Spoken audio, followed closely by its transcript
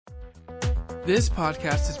This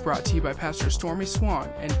podcast is brought to you by Pastor Stormy Swann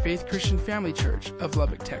and Faith Christian Family Church of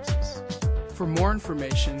Lubbock, Texas. For more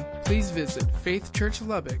information, please visit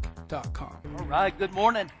faithchurchlubbock.com. All right, good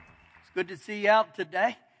morning. It's good to see you out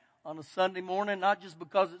today on a Sunday morning, not just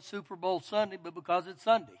because it's Super Bowl Sunday, but because it's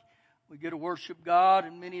Sunday. We get to worship God,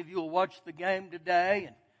 and many of you will watch the game today,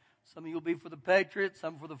 and some of you will be for the Patriots,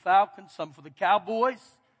 some for the Falcons, some for the Cowboys.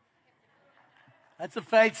 That's a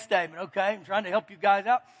faith statement, okay? I'm trying to help you guys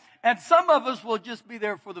out. And some of us will just be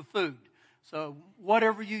there for the food. So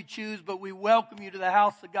whatever you choose, but we welcome you to the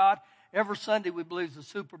house of God. Every Sunday we believe is a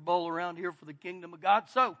Super Bowl around here for the kingdom of God.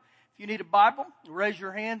 So if you need a Bible, raise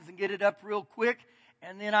your hands and get it up real quick.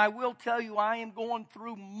 And then I will tell you I am going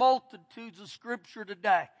through multitudes of scripture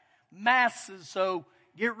today. Masses. So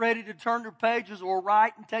get ready to turn your pages or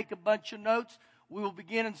write and take a bunch of notes. We will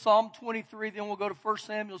begin in Psalm 23, then we'll go to 1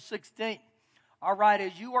 Samuel 16. All right,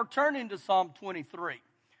 as you are turning to Psalm 23,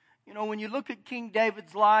 you know, when you look at King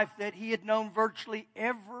David's life, that he had known virtually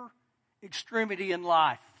every extremity in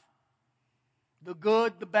life. The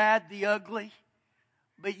good, the bad, the ugly.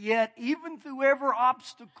 But yet, even through every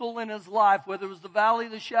obstacle in his life, whether it was the valley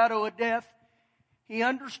of the shadow of death, he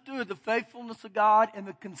understood the faithfulness of God and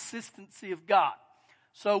the consistency of God.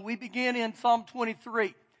 So we begin in Psalm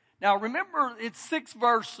 23. Now remember, it's 6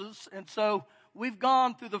 verses, and so we've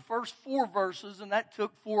gone through the first 4 verses, and that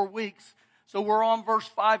took 4 weeks. So we're on verse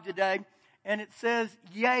 5 today, and it says,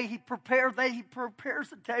 Yea, he prepares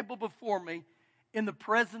a table before me in the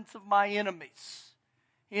presence of my enemies.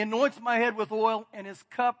 He anoints my head with oil, and his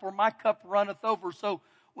cup, or my cup, runneth over. So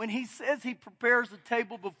when he says he prepares a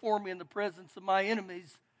table before me in the presence of my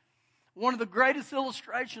enemies, one of the greatest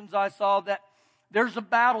illustrations I saw that there's a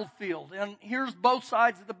battlefield, and here's both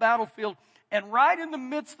sides of the battlefield, and right in the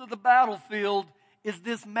midst of the battlefield is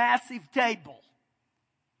this massive table.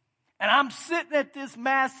 And I'm sitting at this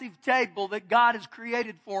massive table that God has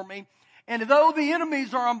created for me. And though the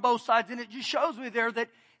enemies are on both sides, and it just shows me there that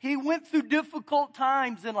he went through difficult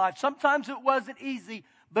times in life. Sometimes it wasn't easy,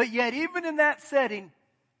 but yet even in that setting,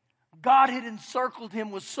 God had encircled him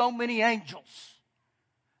with so many angels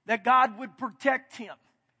that God would protect him.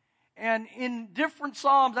 And in different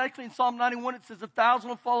Psalms, actually in Psalm 91, it says, 1,000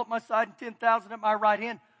 will fall at my side and 10,000 at my right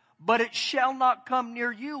hand, but it shall not come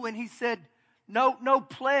near you. And he said, no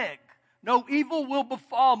plague, no evil will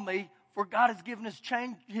befall me, for God has given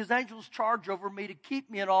his angels charge over me to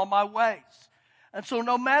keep me in all my ways. And so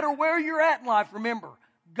no matter where you're at in life, remember,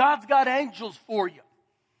 God's got angels for you.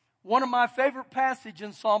 One of my favorite passages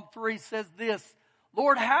in Psalm 3 says this,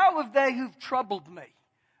 Lord, how have they who've troubled me?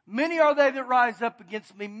 Many are they that rise up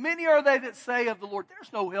against me. Many are they that say of the Lord,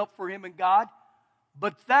 there's no help for him in God.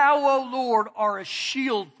 But thou, O Lord, are a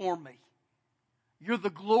shield for me. You're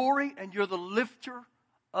the glory and you're the lifter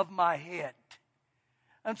of my head.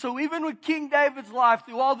 And so even with King David's life,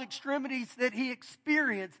 through all the extremities that he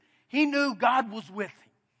experienced, he knew God was with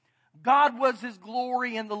him. God was his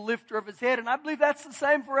glory and the lifter of his head. And I believe that's the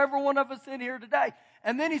same for every one of us in here today.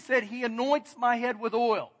 And then he said, he anoints my head with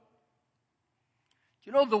oil. Do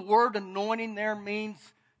you know the word anointing there means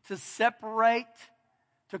to separate,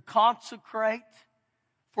 to consecrate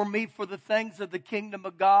for me for the things of the kingdom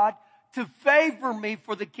of God, to favor me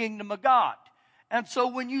for the kingdom of God. And so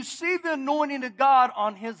when you see the anointing of God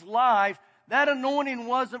on his life, that anointing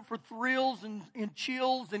wasn't for thrills and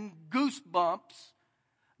chills and goosebumps.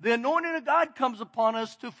 The anointing of God comes upon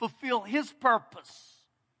us to fulfill his purpose.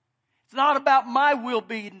 It's not about my will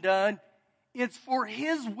being done. It's for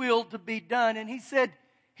his will to be done. And he said,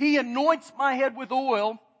 he anoints my head with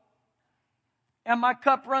oil and my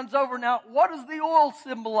cup runs over. Now, what does the oil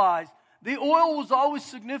symbolize? The oil was always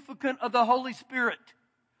significant of the Holy Spirit.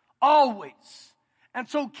 Always. And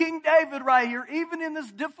so King David right here, even in this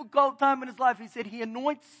difficult time in his life, he said, he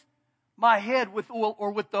anoints my head with oil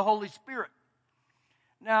or with the Holy Spirit.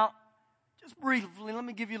 Now, just briefly, let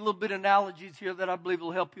me give you a little bit of analogies here that I believe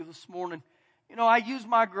will help you this morning. You know, I use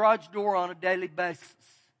my garage door on a daily basis.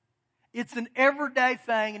 It's an everyday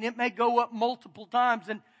thing, and it may go up multiple times.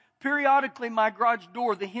 And periodically, my garage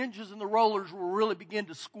door, the hinges and the rollers will really begin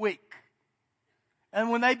to squeak.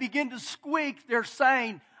 And when they begin to squeak, they're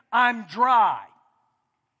saying, I'm dry.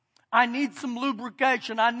 I need some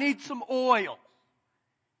lubrication. I need some oil.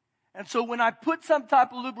 And so when I put some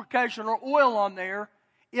type of lubrication or oil on there,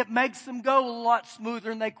 it makes them go a lot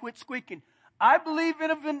smoother and they quit squeaking. I believe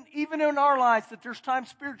even in our lives that there's times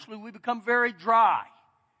spiritually we become very dry.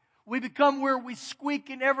 We become where we squeak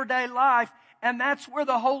in everyday life, and that's where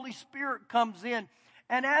the Holy Spirit comes in.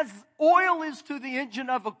 And as oil is to the engine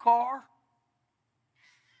of a car,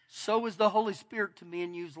 so is the Holy Spirit to me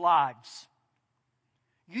in you's lives.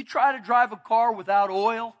 You try to drive a car without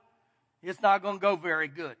oil, it's not going to go very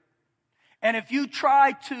good. And if you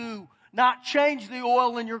try to not change the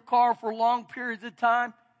oil in your car for long periods of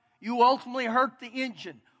time, you ultimately hurt the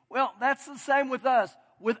engine. Well, that's the same with us.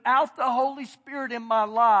 Without the Holy Spirit in my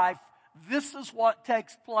life, this is what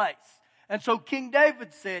takes place. And so King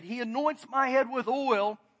David said, He anoints my head with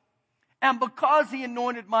oil, and because He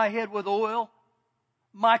anointed my head with oil,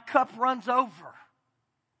 my cup runs over.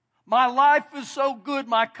 My life is so good,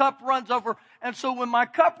 my cup runs over. And so when my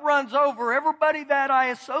cup runs over, everybody that I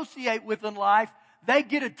associate with in life, they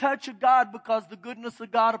get a touch of God because the goodness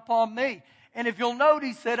of God upon me. And if you'll note,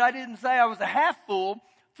 he said, I didn't say I was a half full,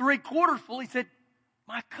 3/4 full. He said,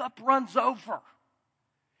 my cup runs over.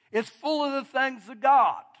 It's full of the things of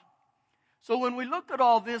God. So when we look at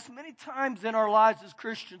all this, many times in our lives as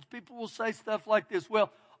Christians, people will say stuff like this,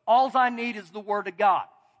 well, all I need is the Word of God.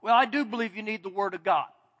 Well, I do believe you need the Word of God.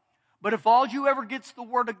 But if all you ever get's the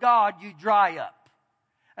Word of God, you dry up.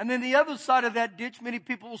 And then the other side of that ditch, many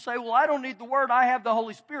people will say, well, I don't need the Word, I have the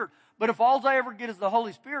Holy Spirit. But if all I ever get is the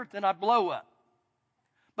Holy Spirit, then I blow up.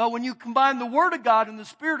 But when you combine the Word of God and the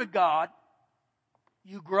Spirit of God,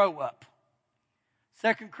 you grow up.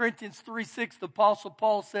 2 Corinthians 3:6, the Apostle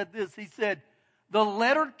Paul said this. He said, the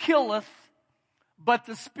letter killeth, but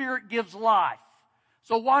the Spirit gives life.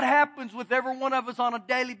 So what happens with every one of us on a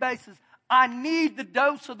daily basis? I need the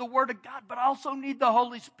dose of the Word of God, but I also need the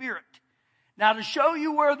Holy Spirit. Now to show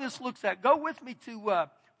you where this looks at, go with me to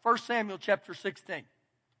 1 Samuel chapter 16.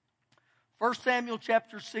 1 Samuel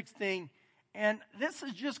chapter 16. And this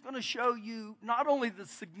is just going to show you not only the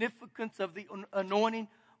significance of the anointing,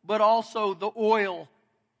 but also the oil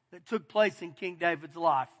that took place in King David's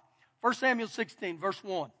life. 1 Samuel 16, verse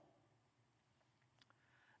 1.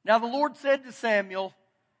 Now the Lord said to Samuel,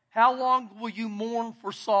 how long will you mourn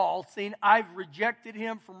for Saul, seeing I've rejected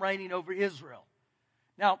him from reigning over Israel?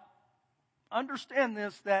 Now, understand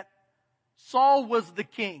this, that Saul was the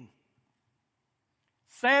king.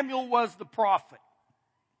 Samuel was the prophet.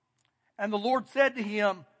 And the Lord said to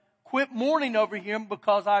him, quit mourning over him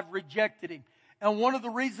because I've rejected him. And one of the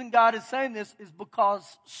reasons God is saying this is because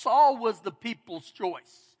Saul was the people's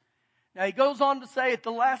choice. Now he goes on to say at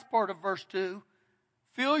the last part of verse 2,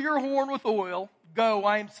 fill your horn with oil, go,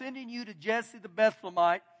 I am sending you to Jesse the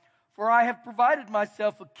Bethlehemite, for I have provided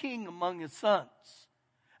myself a king among his sons.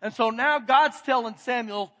 And so now God's telling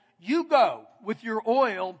Samuel, you go with your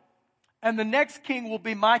oil, and the next king will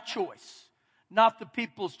be my choice, not the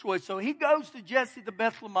people's choice. So he goes to Jesse the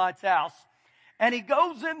Bethlehemite's house, and he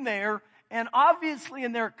goes in there, and obviously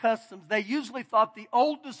in their customs, they usually thought the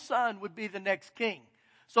oldest son would be the next king.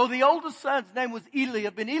 So the oldest son's name was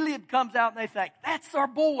Eliab, and Eliab comes out and they think, that's our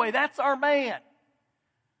boy, that's our man.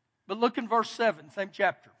 But look in verse 7, same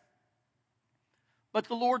chapter. But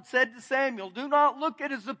the Lord said to Samuel, do not look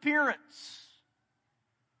at his appearance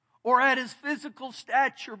or at his physical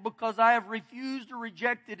stature, because I have refused or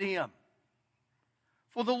rejected him.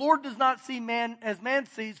 For the Lord does not see man as man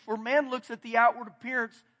sees, for man looks at the outward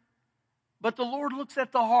appearance, but the Lord looks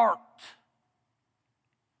at the heart.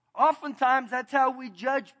 Oftentimes, that's how we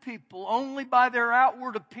judge people, only by their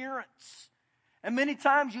outward appearance. And many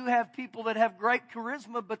times you have people that have great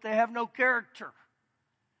charisma, but they have no character.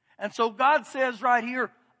 And so God says right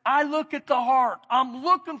here, I look at the heart. I'm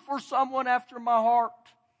looking for someone after my heart.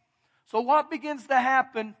 So what begins to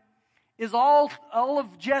happen is all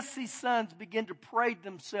of Jesse's sons begin to parade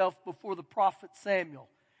themselves before the prophet Samuel.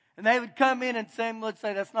 And they would come in and Samuel would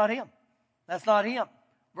say, that's not him. That's not him.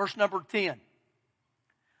 Verse number 10.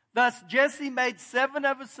 Thus Jesse made 7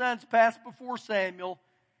 of his sons pass before Samuel.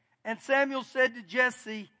 And Samuel said to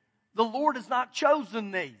Jesse, the Lord has not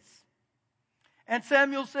chosen these. And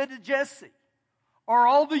Samuel said to Jesse, are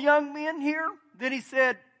all the young men here? Then he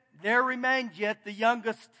said, there remains yet the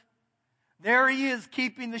youngest. There he is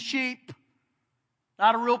keeping the sheep.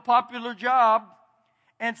 Not a real popular job.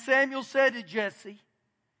 And Samuel said to Jesse,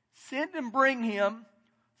 send and bring him,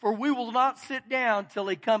 for we will not sit down till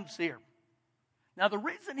he comes here. Now the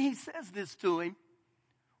reason he says this to him,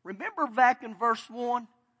 remember back in verse 1,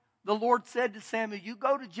 the Lord said to Samuel, you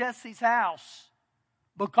go to Jesse's house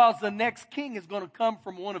because the next king is going to come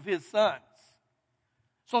from one of his sons.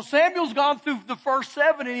 So Samuel's gone through the first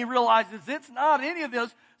 7 and he realizes it's not any of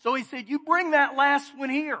this. So he said, you bring that last one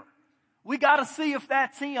here. We got to see if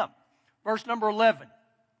that's him. Verse number 11.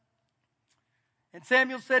 And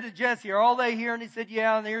Samuel said to Jesse, are all they here? And he said,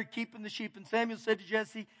 yeah, and they're keeping the sheep. And Samuel said to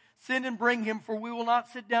Jesse, send and bring him, for we will not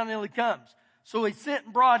sit down until he comes. So he sent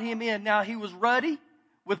and brought him in. Now he was ruddy,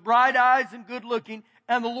 with bright eyes and good looking.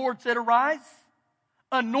 And the Lord said, arise,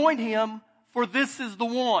 anoint him, for this is the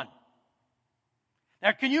one.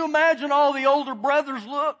 Now can you imagine all the older brothers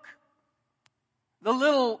look? The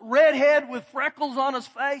little redhead with freckles on his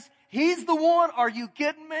face. He's the one? Are you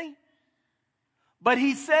kidding me? But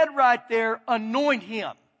he said right there, anoint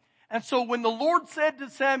him. And so when the Lord said to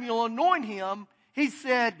Samuel, anoint him, he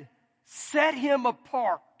said, set him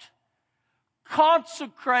apart.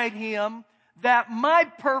 Consecrate him that my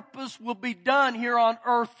purpose will be done here on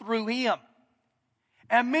earth through him.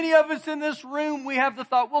 And many of us in this room, we have the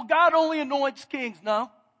thought, well, God only anoints kings.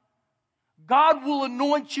 No. God will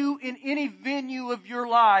anoint you in any venue of your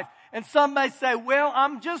life. And some may say, well,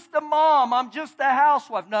 I'm just a mom. I'm just a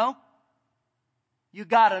housewife. No. You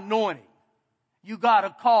got anointing. You got a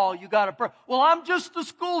call. You got a prayer. Well, I'm just a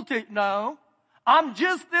school teacher. No. I'm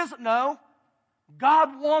just this. No.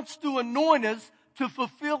 God wants to anoint us to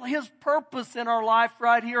fulfill his purpose in our life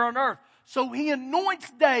right here on earth. So he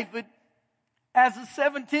anoints David as a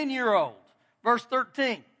 17-year-old. Verse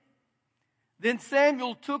 13. Then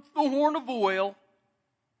Samuel took the horn of oil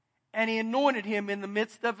and he anointed him in the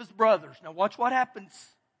midst of his brothers. Now watch what happens.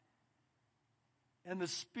 And the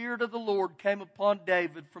Spirit of the Lord came upon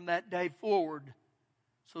David from that day forward.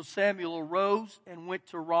 So Samuel arose and went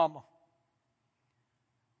to Ramah.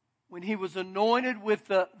 When he was anointed with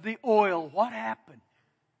the oil, what happened?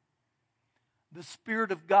 The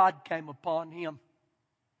Spirit of God came upon him.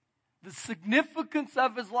 The significance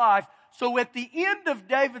of his life. So at the end of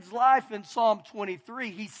David's life in Psalm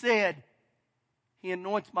 23, he said, he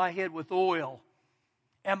anoints my head with oil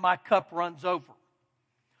and my cup runs over.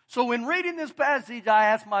 So in reading this passage, I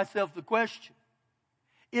asked myself the question,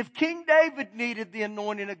 if King David needed the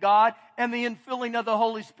anointing of God and the infilling of the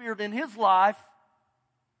Holy Spirit in his life,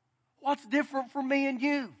 what's different for me and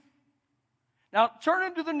you? Now, turn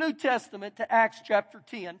into the New Testament to Acts chapter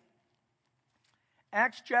 10.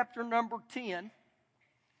 Acts chapter number 10.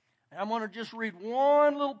 And I'm going to just read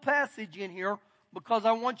one little passage in here because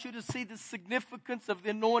I want you to see the significance of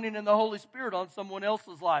the anointing and the Holy Spirit on someone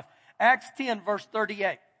else's life. Acts 10, verse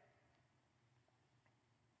 38.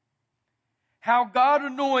 How God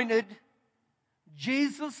anointed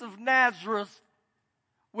Jesus of Nazareth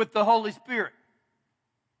with the Holy Spirit.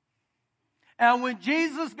 And when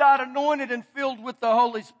Jesus got anointed and filled with the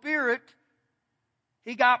Holy Spirit,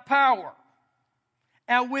 he got power.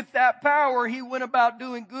 And with that power, he went about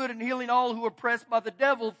doing good and healing all who were oppressed by the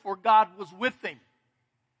devil, for God was with him.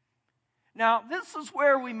 Now, this is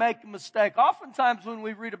where we make a mistake. Oftentimes when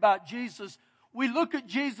we read about Jesus, we look at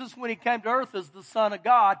Jesus when he came to earth as the Son of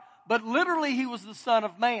God, but literally he was the Son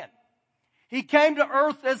of Man. He came to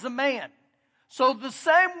earth as a man. So the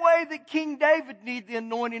same way that King David needed the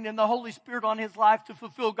anointing and the Holy Spirit on his life to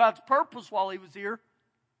fulfill God's purpose while he was here,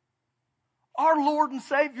 our Lord and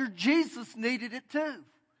Savior Jesus needed it too.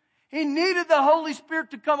 He needed the Holy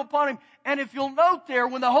Spirit to come upon him. And if you'll note there,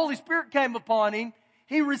 when the Holy Spirit came upon him,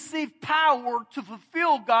 he received power to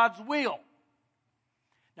fulfill God's will.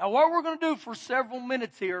 Now what we're going to do for several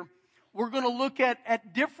minutes here, we're going to look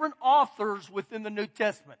at different authors within the New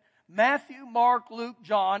Testament. Matthew, Mark, Luke,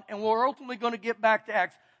 John, and we're ultimately going to get back to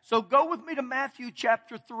Acts. So go with me to Matthew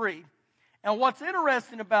chapter 3. And what's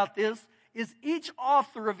interesting about this is each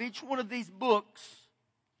author of each one of these books,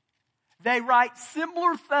 they write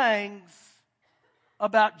similar things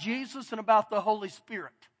about Jesus and about the Holy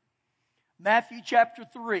Spirit. Matthew chapter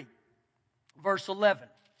 3, verse 11.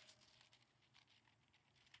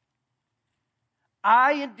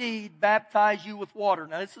 I indeed baptize you with water.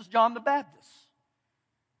 Now this is John the Baptist.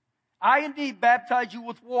 I indeed baptize you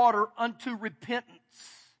with water unto repentance.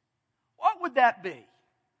 What would that be?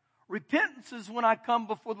 Repentance is when I come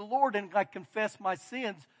before the Lord and I confess my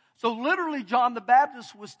sins. So literally John the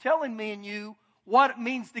Baptist was telling me and you what it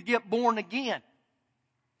means to get born again.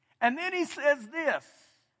 And then he says this.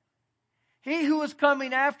 He who is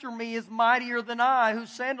coming after me is mightier than I, whose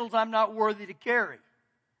sandals I'm not worthy to carry.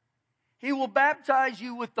 He will baptize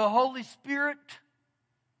you with the Holy Spirit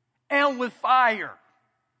and with fire.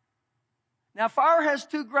 Now, fire has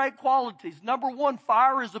two great qualities. Number one,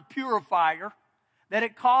 fire is a purifier, that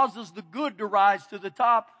it causes the good to rise to the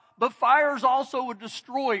top. But fire is also a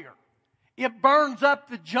destroyer. It burns up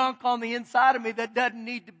the junk on the inside of me that doesn't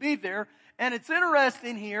need to be there. And it's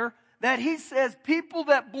interesting here that he says people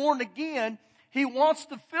that born again, he wants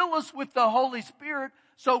to fill us with the Holy Spirit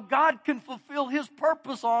so God can fulfill his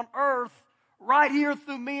purpose on earth right here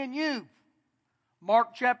through me and you. Mark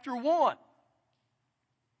chapter 1.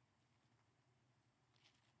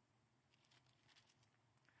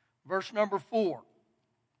 Verse number 4.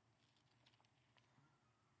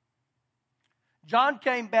 John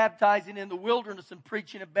came baptizing in the wilderness and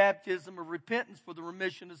preaching a baptism of repentance for the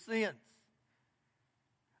remission of sins.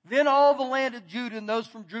 Then all the land of Judah and those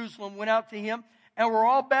from Jerusalem went out to him and were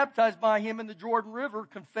all baptized by him in the Jordan River,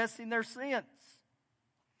 confessing their sins.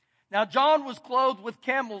 Now John was clothed with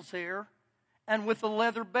camel's hair and with a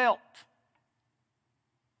leather belt.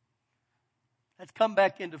 That's come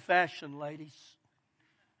back into fashion, ladies.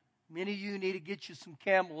 Many of you need to get you some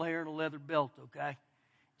camel hair and a leather belt, okay?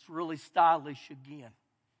 It's really stylish again.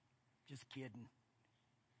 Just kidding.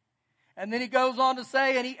 And then he goes on to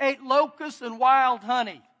say, and he ate locusts and wild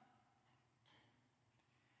honey.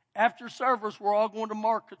 After service, we're all going to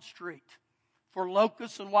Market Street for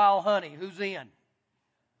locusts and wild honey. Who's in?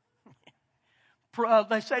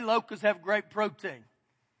 They say locusts have great protein.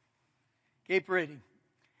 Keep reading.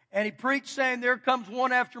 And he preached, saying, there comes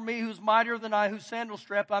one after me who's mightier than I, whose sandal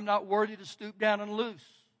strap I'm not worthy to stoop down and loose.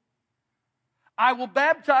 I will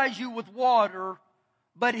baptize you with water,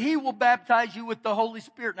 but he will baptize you with the Holy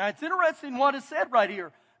Spirit. Now, it's interesting what is said right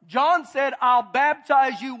here. John said, I'll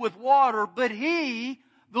baptize you with water, but he,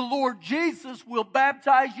 the Lord Jesus, will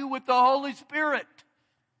baptize you with the Holy Spirit.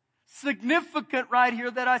 Significant right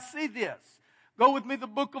here that I see this. Go with me to the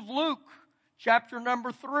book of Luke, chapter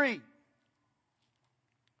number 3.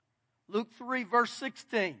 Luke 3, verse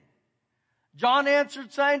 16. John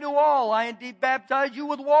answered, saying to all, I indeed baptize you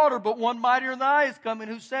with water, but one mightier than I is coming,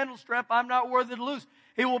 whose sandal strap I'm not worthy to loose.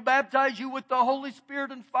 He will baptize you with the Holy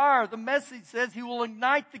Spirit and fire. The message says he will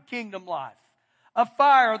ignite the kingdom life. A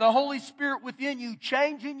fire, the Holy Spirit within you,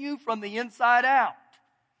 changing you from the inside out.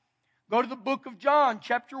 Go to the book of John,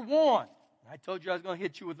 chapter 1. I told you I was going to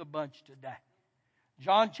hit you with a bunch today.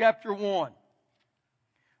 John chapter 1,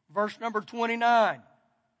 verse number 29.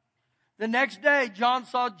 The next day, John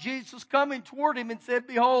saw Jesus coming toward him and said,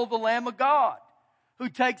 behold, the Lamb of God, who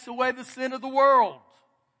takes away the sin of the world.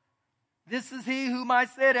 This is he whom I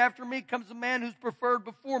said, after me comes a man who's preferred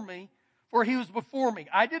before me, for he was before me.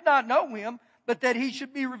 I did not know him, but that he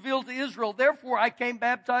should be revealed to Israel. Therefore I came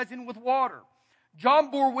baptizing with water. John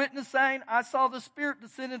bore witness, saying, I saw the Spirit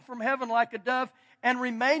descending from heaven like a dove and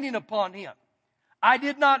remaining upon him. I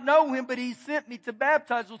did not know him, but he sent me to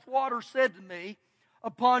baptize with water, said to me,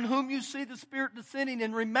 upon whom you see the Spirit descending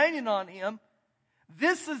and remaining on him,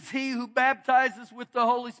 this is he who baptizes with the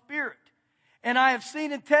Holy Spirit. And I have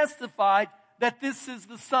seen and testified that this is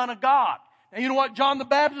the Son of God. Now you know what John the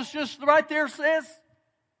Baptist just right there says?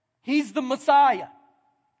 He's the Messiah.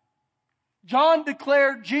 John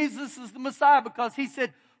declared Jesus is the Messiah because he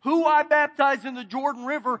said, who I baptize in the Jordan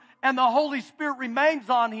River and the Holy Spirit remains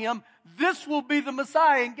on him, this will be the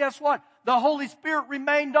Messiah. And guess what? The Holy Spirit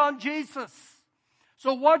remained on Jesus.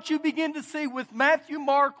 So what you begin to see with Matthew,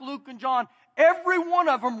 Mark, Luke, and John, every one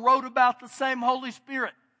of them wrote about the same Holy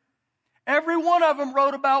Spirit. Every one of them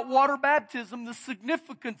wrote about water baptism, the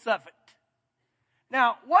significance of it.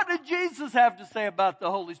 Now, what did Jesus have to say about the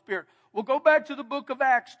Holy Spirit? We'll go back to the book of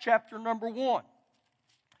Acts, chapter number 1.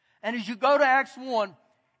 And as you go to Acts 1,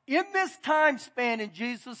 in this time span in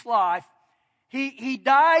Jesus' life, he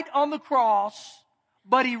died on the cross,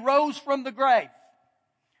 but he rose from the grave.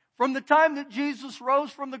 From the time that Jesus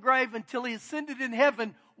rose from the grave until he ascended in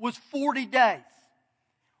heaven was 40 days.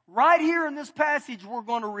 Right here in this passage we're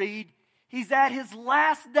going to read, he's at his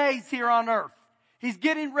last days here on earth. He's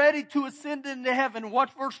getting ready to ascend into heaven.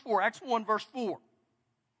 Watch verse 4, Acts 1, verse 4.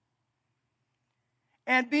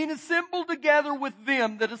 And being assembled together with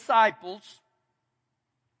them, the disciples,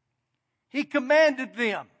 he commanded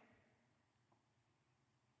them.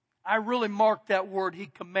 I really marked that word, he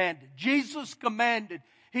commanded. Jesus commanded.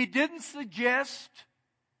 He didn't suggest.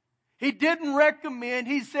 He didn't recommend.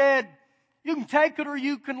 He said, you can take it or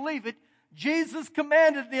you can leave it. Jesus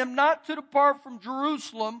commanded them not to depart from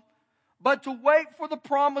Jerusalem, but to wait for the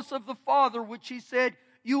promise of the Father, which he said,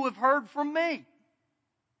 you have heard from me.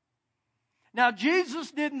 Now,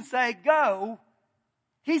 Jesus didn't say go.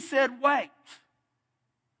 He said wait.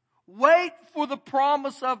 Wait for the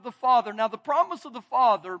promise of the Father. Now, the promise of the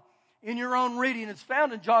Father, in your own reading, is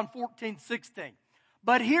found in John 14:16.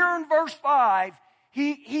 But here in verse 5,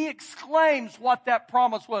 he exclaims what that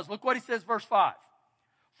promise was. Look what he says, verse 5.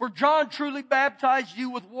 For John truly baptized you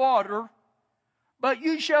with water, but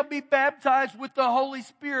you shall be baptized with the Holy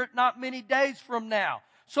Spirit not many days from now.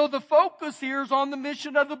 So the focus here is on the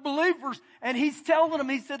mission of the believers. And he's telling them,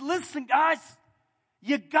 he said, listen guys,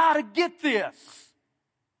 you gotta get this.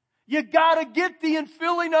 You gotta get the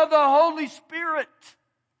infilling of the Holy Spirit.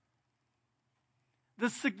 The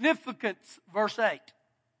significance, verse 8.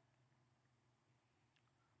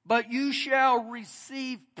 But you shall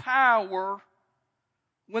receive power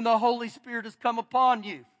when the Holy Spirit has come upon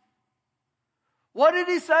you. What did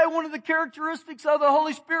he say one of the characteristics of the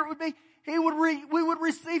Holy Spirit would be? We would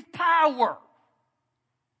receive power.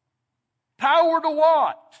 Power to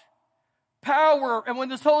what? Power. And when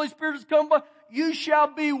this Holy Spirit has come upon you,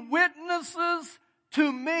 shall be witnesses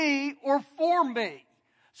to me or for me.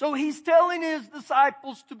 So he's telling his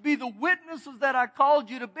disciples, to be the witnesses that I called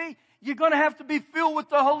you to be, you're going to have to be filled with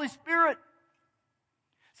the Holy Spirit.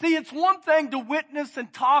 See, it's one thing to witness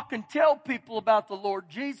and talk and tell people about the Lord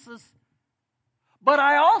Jesus, but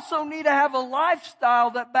I also need to have a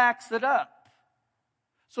lifestyle that backs it up.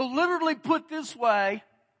 So literally put this way,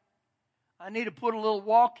 I need to put a little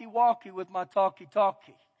walkie-walkie with my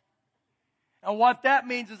talkie-talkie. And what that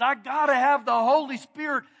means is I got to have the Holy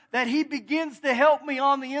Spirit, that He begins to help me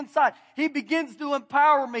on the inside. He begins to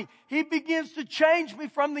empower me. He begins to change me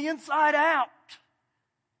from the inside out.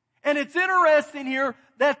 And it's interesting here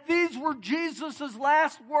that these were Jesus'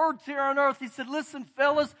 last words here on earth. He said, listen,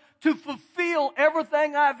 fellas, to fulfill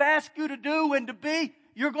everything I've asked you to do and to be,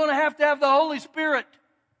 you're going to have the Holy Spirit.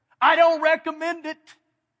 I don't recommend it.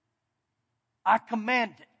 I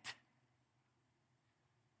command it.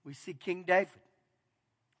 We see King David.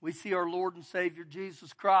 We see our Lord and Savior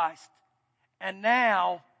Jesus Christ. And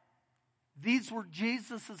now, these were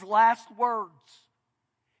Jesus' last words.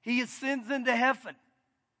 He ascends into heaven.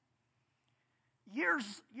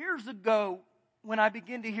 Years ago, when I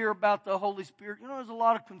began to hear about the Holy Spirit, there's a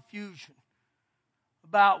lot of confusion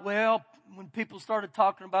about, when people started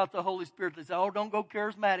talking about the Holy Spirit, they say, oh, don't go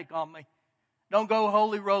charismatic on me. Don't go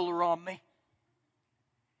holy roller on me.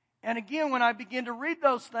 And again, when I begin to read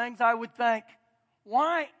those things, I would think,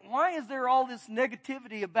 why is there all this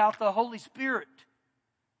negativity about the Holy Spirit?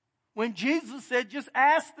 When Jesus said, just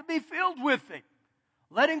ask to be filled with Him.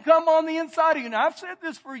 Let Him come on the inside of you. Now, I've said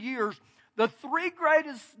this for years. The 3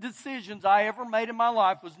 greatest decisions I ever made in my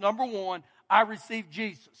life was, number 1, I received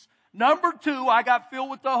Jesus. Number 2, I got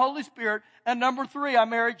filled with the Holy Spirit. And number 3, I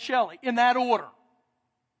married Shelley, in that order.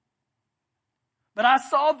 But I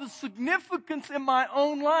saw the significance in my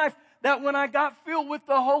own life that when I got filled with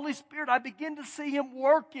the Holy Spirit, I began to see Him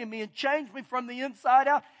work in me and change me from the inside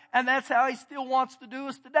out. And that's how He still wants to do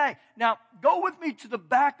us today. Now, go with me to the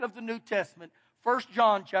back of the New Testament, 1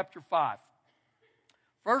 John chapter 5.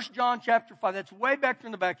 1 John chapter 5, that's way back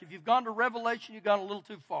in the back. If you've gone to Revelation, you've gone a little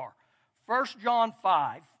too far. 1 John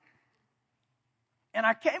 5. And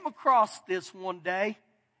I came across this one day,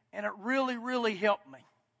 and it really, really helped me.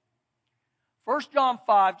 1 John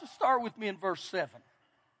 5, just start with me in verse 7.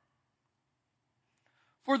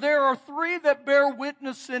 For there are 3 that bear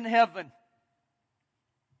witness in heaven.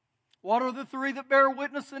 What are the 3 that bear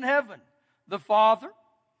witness in heaven? The Father,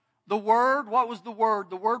 the Word. What was the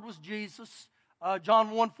Word? The Word was Jesus.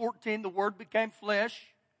 John 1:14, the Word became flesh.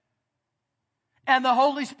 And the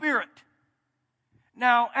Holy Spirit.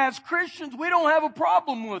 Now, as Christians, we don't have a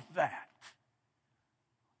problem with that.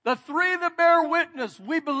 The 3 that bear witness,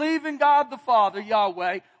 we believe in God the Father,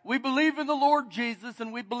 Yahweh. We believe in the Lord Jesus,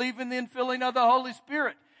 and we believe in the infilling of the Holy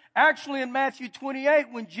Spirit. Actually, in Matthew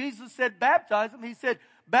 28, when Jesus said baptize them, He said,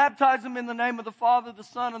 baptize them in the name of the Father, the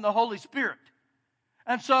Son, and the Holy Spirit.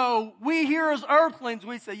 And so, we here as earthlings,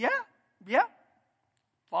 we say, yeah.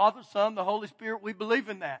 Father, Son, the Holy Spirit, we believe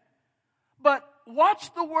in that. But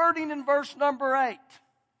watch the wording in verse number 8.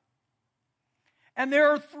 And there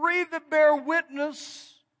are 3 that bear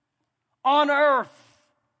witness on earth.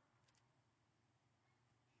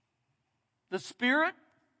 The Spirit,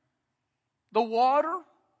 the water,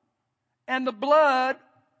 and the blood,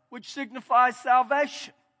 which signifies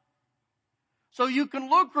salvation. So you can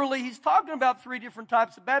look really, he's talking about 3 different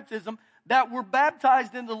types of baptism, that we're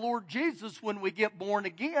baptized in the Lord Jesus when we get born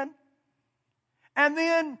again. And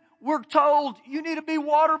then we're told you need to be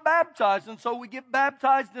water baptized. And so we get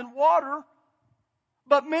baptized in water.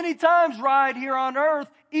 But many times right here on earth,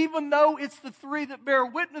 even though it's the 3 that bear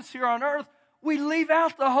witness here on earth, we leave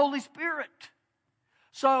out the Holy Spirit.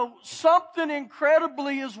 So something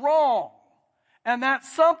incredibly is wrong. And that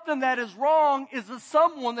something that is wrong is a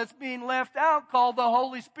someone that's being left out called the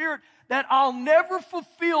Holy Spirit, that I'll never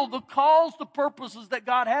fulfill the calls, the purposes that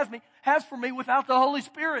God has for me without the Holy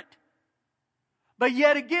Spirit. But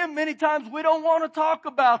yet again, many times we don't want to talk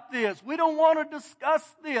about this. We don't want to discuss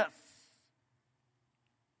this.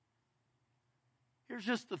 Here's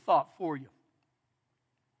just a thought for you.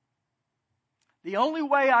 The only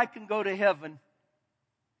way I can go to heaven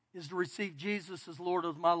is to receive Jesus as Lord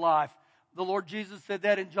of my life. The Lord Jesus said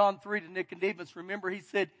that in John 3 to Nicodemus. Remember, He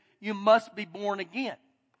said, you must be born again.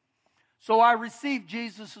 So I received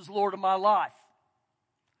Jesus as Lord of my life.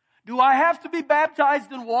 Do I have to be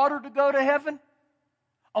baptized in water to go to heaven?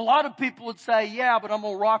 A lot of people would say, yeah, but I'm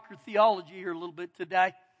going to rock your theology here a little bit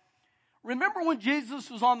today. Remember when Jesus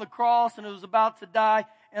was on the cross and He was about to die,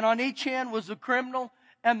 and on each hand was a criminal,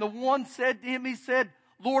 and the one said to Him, he said,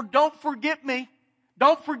 Lord, don't forget me.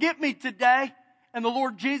 Don't forget me today. And the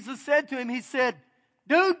Lord Jesus said to him, He said,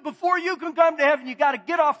 dude, before you can come to heaven, you got to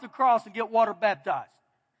get off the cross and get water baptized.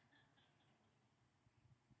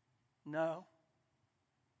 No.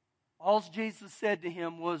 All Jesus said to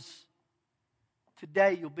him was,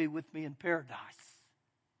 today you'll be with me in paradise.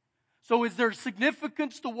 So is there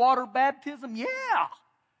significance to water baptism? Yeah.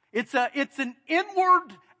 It's an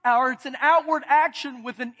outward action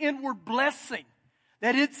with an inward blessing.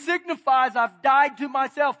 That it signifies I've died to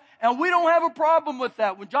myself. And we don't have a problem with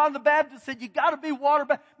that. When John the Baptist said, you got to be water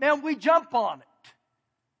baptized, man, we jump on it.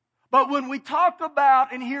 But when we talk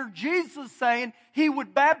about and hear Jesus saying He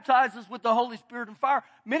would baptize us with the Holy Spirit and fire,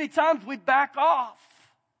 many times we back off.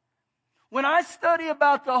 When I study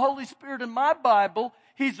about the Holy Spirit in my Bible,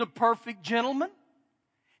 He's a perfect gentleman.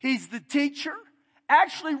 He's the teacher.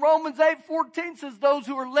 Actually, Romans 8:14 says those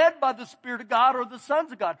who are led by the Spirit of God are the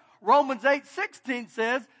sons of God. Romans 8:16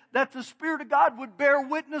 says that the Spirit of God would bear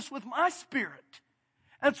witness with my spirit.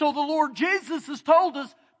 And so the Lord Jesus has told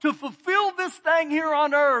us to fulfill this thing here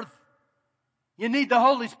on earth, you need the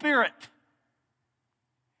Holy Spirit.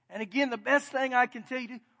 And again, the best thing I can tell you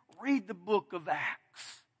to read the book of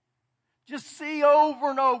Acts. Just see over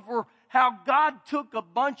and over how God took a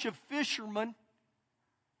bunch of fishermen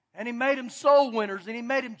and He made them soul winners and He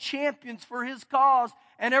made them champions for His cause.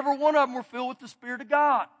 And every one of them were filled with the Spirit of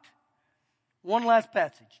God. One last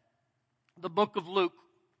passage. The book of Luke,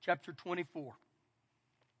 chapter 24.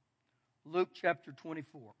 Luke chapter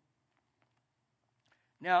 24.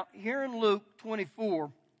 Now, here in Luke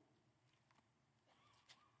 24,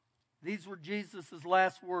 these were Jesus'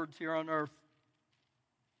 last words here on earth.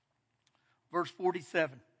 Verse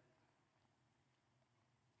 47.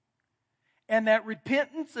 And that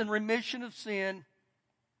repentance and remission of sin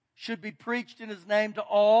should be preached in His name to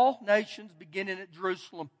all nations, beginning at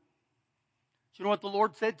Jerusalem. Do you know what the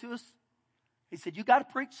Lord said to us? He said, you got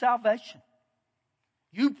to preach salvation.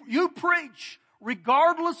 You preach,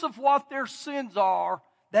 regardless of what their sins are,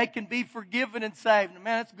 they can be forgiven and saved. And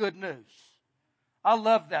man, that's good news. I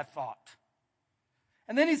love that thought.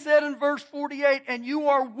 And then He said in verse 48, and you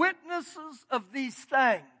are witnesses of these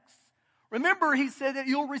things. Remember, He said that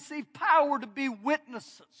you'll receive power to be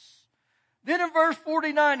witnesses. Then in verse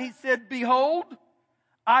 49, He said, behold,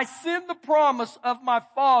 I send the promise of my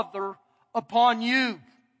Father upon you.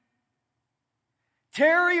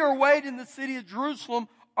 Tarry or wait in the city of Jerusalem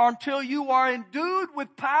until you are endued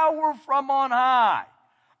with power from on high.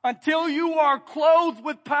 Until you are clothed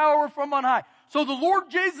with power from on high. So the Lord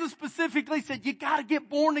Jesus specifically said, you got to get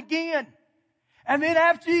born again. And then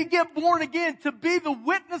after you get born again, to be the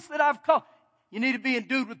witness that I've called, you need to be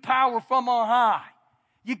endued with power from on high.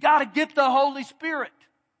 You got to get the Holy Spirit.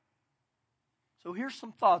 So here's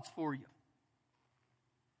some thoughts for you.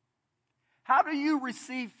 How do you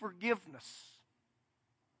receive forgiveness?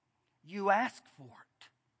 You ask for it.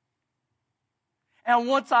 And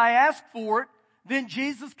once I ask for it, then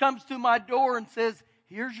Jesus comes to my door and says,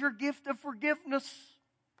 here's your gift of forgiveness.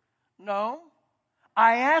 No.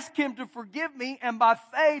 I ask Him to forgive me, and by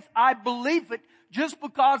faith I believe it just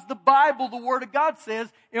because the Bible, the Word of God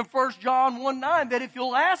says in 1 John 1:9 that if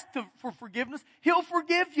you'll ask for forgiveness, He'll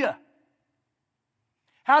forgive you.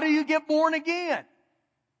 How do you get born again?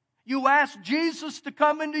 You ask Jesus to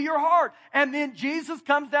come into your heart, and then Jesus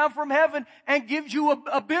comes down from heaven and gives you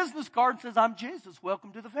a business card and says, I'm Jesus,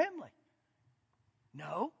 welcome to the family.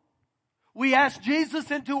 No. We ask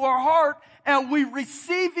Jesus into our heart and we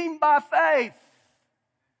receive Him by faith.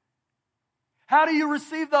 How do you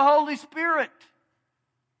receive the Holy Spirit?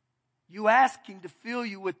 You ask Him to fill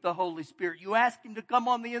you with the Holy Spirit. You ask Him to come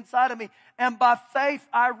on the inside of me. And by faith,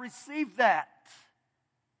 I receive that.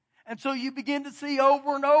 And so you begin to see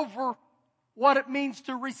over and over what it means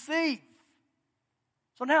to receive.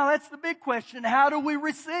 So now that's the big question. How do we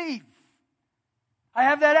receive? I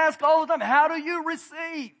have that asked all the time. How do you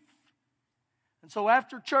receive? And so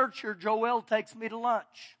after church here, Joel takes me to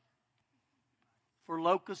lunch for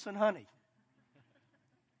locusts and honey.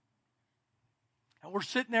 And we're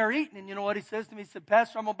sitting there eating, and you know what he says to me? He said,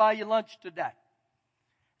 Pastor, I'm going to buy you lunch today.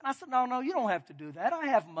 And I said, no, you don't have to do that. I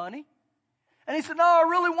have money. And he said, no, I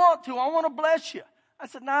really want to. I want to bless you. I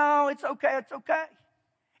said, no, it's okay.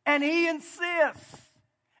 And he insists.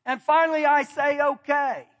 And finally I say,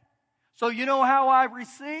 okay. So you know how I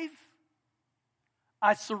receive?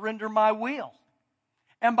 I surrender my will.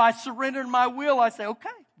 And by surrendering my will, I say, okay,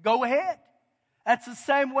 go ahead. That's the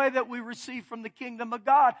same way that we receive from the kingdom of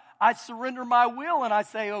God. I surrender my will and I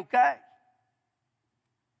say, okay.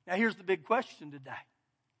 Now here's the big question today.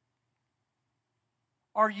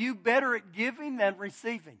 Are you better at giving than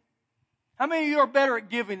receiving? How many of you are better at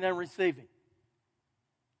giving than receiving?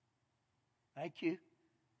 Thank you.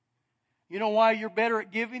 You know why you're better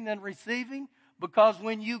at giving than receiving? Because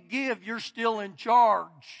when you give, you're still in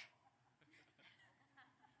charge.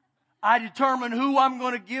 I determine who I'm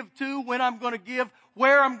going to give to, when I'm going to give,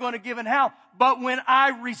 where I'm going to give, and how. But when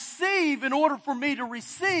I receive, in order for me to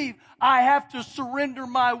receive, I have to surrender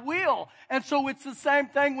my will. And so it's the same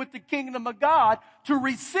thing with the kingdom of God. To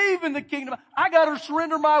receive in the kingdom, I got to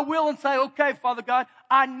surrender my will and say, okay, Father God,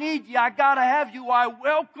 I need you. I got to have you. I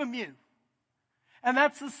welcome you. And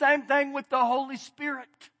that's the same thing with the Holy Spirit.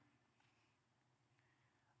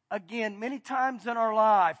 Again, many times in our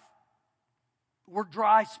life, we're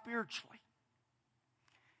dry spiritually.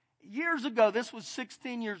 Years ago, this was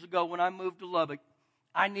 16 years ago when I moved to Lubbock,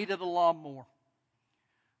 I needed a lawnmower.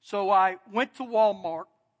 So I went to Walmart.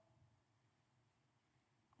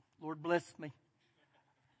 Lord bless me.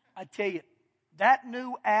 I tell you, that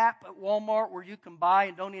new app at Walmart where you can buy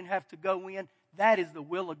and don't even have to go in, that is the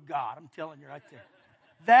will of God. I'm telling you right there.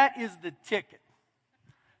 That is the ticket.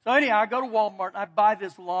 So anyhow, I go to Walmart and I buy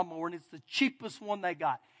this lawnmower, and it's the cheapest one they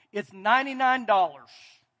got. It's $99.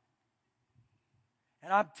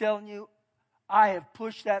 And I'm telling you, I have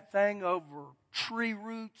pushed that thing over tree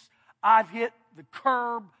roots. I've hit the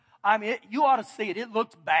curb. I mean, you ought to see it. It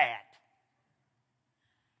looks bad.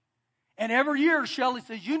 And every year, Shelley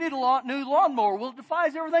says, you need a new lawnmower. Well, it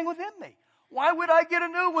defies everything within me. Why would I get a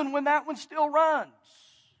new one when that one still runs?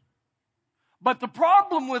 But the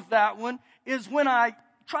problem with that one is when I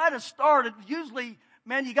try to start it, usually,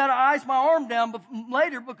 man, you got to ice my arm down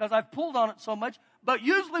later because I've pulled on it so much. But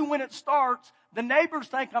usually when it starts, the neighbors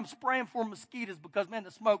think I'm spraying for mosquitoes because, man,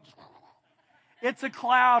 the smoke, it's a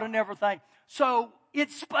cloud and everything. So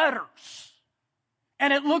it sputters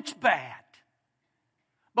and it looks bad.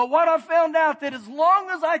 But what I found out that as long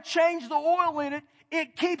as I change the oil in it,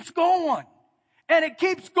 it keeps going and it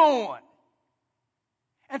keeps going.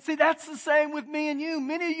 And see, that's the same with me and you.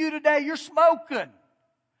 Many of you today, you're smoking.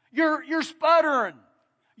 You're sputtering.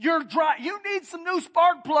 You're dry. You need some new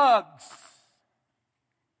spark plugs.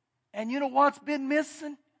 And you know what's been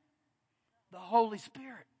missing? The Holy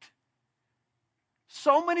Spirit.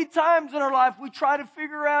 So many times in our life, we try to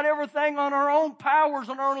figure out everything on our own powers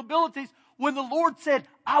and our own abilities, when the Lord said,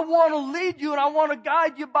 I want to lead you and I want to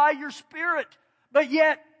guide you by your Spirit. But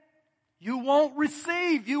yet, you won't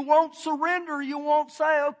receive, you won't surrender, you won't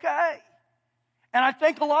say, okay. And I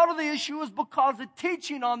think a lot of the issue is because of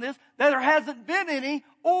teaching on this, that there hasn't been any,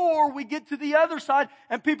 or we get to the other side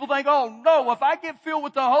and people think, oh no, if I get filled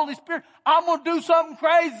with the Holy Spirit, I'm going to do something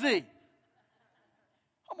crazy.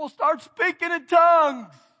 I'm going to start speaking in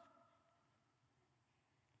tongues.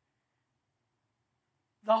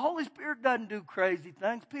 The Holy Spirit doesn't do crazy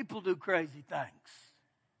things. People do crazy things.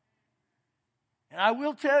 And I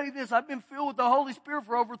will tell you this, I've been filled with the Holy Spirit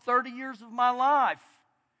for over 30 years of my life.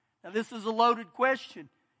 Now this is a loaded question.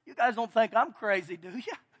 You guys don't think I'm crazy, do you?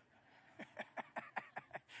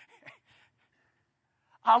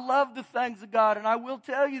 I love the things of God, and I will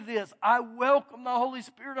tell you this, I welcome the Holy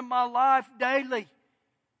Spirit in my life daily.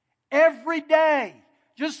 Every day.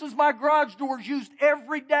 Just as my garage door is used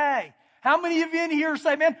every day. How many of you in here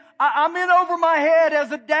say, man, I'm in over my head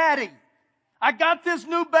as a daddy. I got this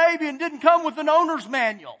new baby and didn't come with an owner's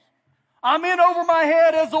manual. I'm in over my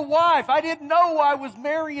head as a wife. I didn't know I was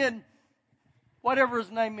marrying whatever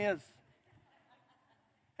his name is.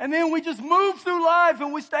 And then we just move through life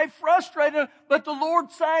and we stay frustrated. But the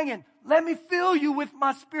Lord's saying, let me fill you with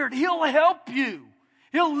my Spirit. He'll help you.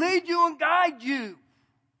 He'll lead you and guide you.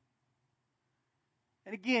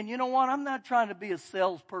 And again, you know what? I'm not trying to be a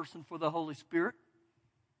salesperson for the Holy Spirit.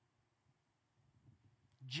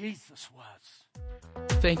 Jesus was.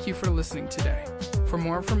 Thank you for listening today. For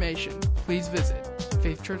more information, please visit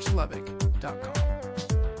faithchurchlubbock.com.